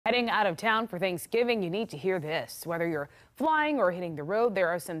Heading out of town for Thanksgiving, you need to hear this. Whether you're flying or hitting the road, there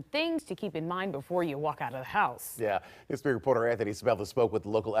are some things to keep in mind before you walk out of the house. Yeah, history reporter Anthony Sabella spoke with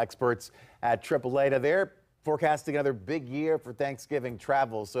local experts at AAA. Now they're forecasting another big year for Thanksgiving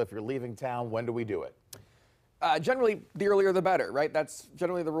travel. So if you're leaving town, when do we do it? Generally, the earlier the better, right? That's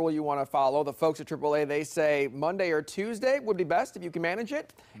generally the rule you want to follow. The folks at AAA, they say Monday or Tuesday would be best if you can manage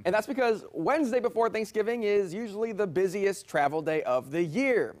it. And that's because Wednesday before Thanksgiving is usually the busiest travel day of the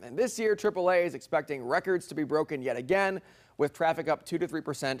year. And this year, AAA is expecting records to be broken yet again, with traffic up 2 to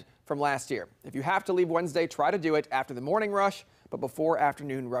 3% from last year. If you have to leave Wednesday, try to do it after the morning rush, but before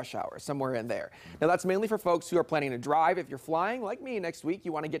afternoon rush hour, somewhere in there. Now, that's mainly for folks who are planning to drive. If you're flying, like me next week,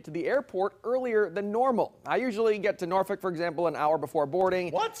 you want to get to the airport earlier than normal. I usually get to Norfolk, for example, an hour before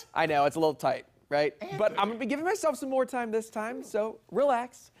boarding. What? I know, it's a little tight, right? But I'm going to be giving myself some more time this time, so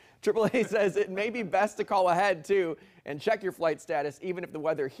relax. AAA says it may be best to call ahead, too, and check your flight status, even if the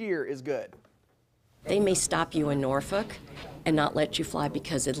weather here is good. They may stop you in Norfolk and not let you fly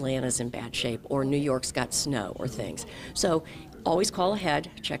because Atlanta's in bad shape or New York's got snow or things. So always call ahead,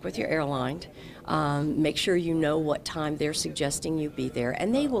 check with your airline, make sure you know what time they're suggesting you be there,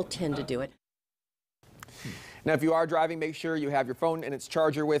 and they will tend to do it. Now, if you are driving, make sure you have your phone and its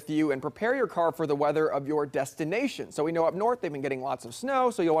charger with you and prepare your car for the weather of your destination. So we know up north they've been getting lots of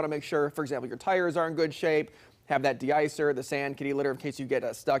snow, so you'll want to make sure, for example, your tires are in good shape. Have that de-icer, the sand kitty litter in case you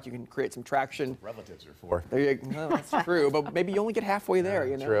get stuck. You can create some traction. Relatives are for. There you go. Well, that's true, but maybe you only get halfway there,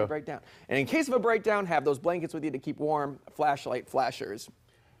 you know, true. breakdown. And in case of a breakdown, have those blankets with you to keep warm, flashlight, flashers.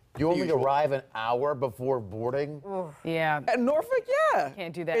 You only arrive an hour before boarding? Yeah. At Norfolk, yeah.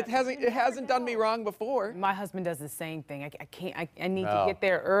 Can't do that. It hasn't done me wrong before. My husband does the same thing. I can't. I need to get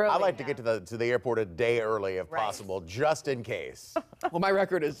there early. I like to get to the airport a day early if possible, just in case. Well, my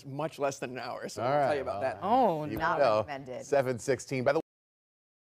record is much less than an hour, so I'll tell you about that. Oh, You not know, recommended. 7:16. By the